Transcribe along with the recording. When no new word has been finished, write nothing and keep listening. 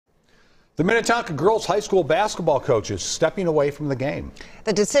The Minnetonka girls high school basketball coach is stepping away from the game.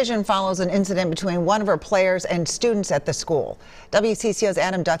 The decision follows an incident between one of her players and students at the school. WCCO's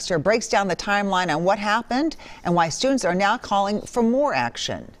Adam Duxter breaks down the timeline on what happened and why students are now calling for more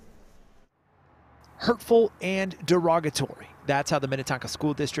action. Hurtful and derogatory. That's how the Minnetonka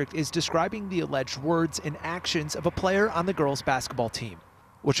School District is describing the alleged words and actions of a player on the girls basketball team,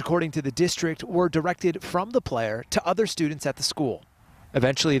 which according to the district were directed from the player to other students at the school.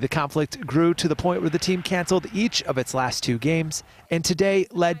 Eventually, the conflict grew to the point where the team canceled each of its last two games, and today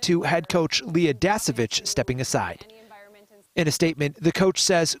led to head coach Leah Dasovich stepping aside. In a statement, the coach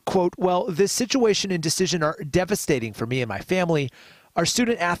says, quote, "Well, this situation and decision are devastating for me and my family. Our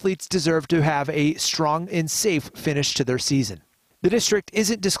student athletes deserve to have a strong and safe finish to their season." The district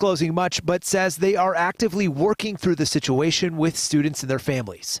isn't disclosing much, but says they are actively working through the situation with students and their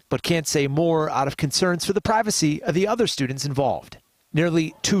families, but can't say more out of concerns for the privacy of the other students involved.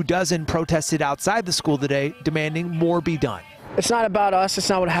 Nearly 24 protested outside the school today, demanding more be done. It's not about us. It's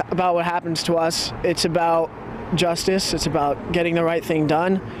not about what happens to us. It's about justice. It's about getting the right thing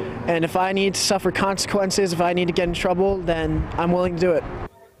done. And if I need to suffer consequences, if I need to get in trouble, then I'm willing to do it.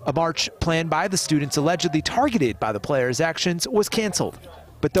 A march planned by the students allegedly targeted by the players' actions was canceled.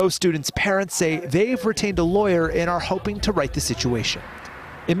 But those students' parents say they've retained a lawyer and are hoping to right the situation.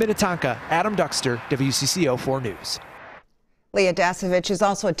 In Minnetonka, Adam Duxter, WCCO 4 News. Leah Dasovich is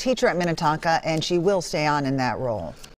also a teacher at Minnetonka, and she will stay on in that role.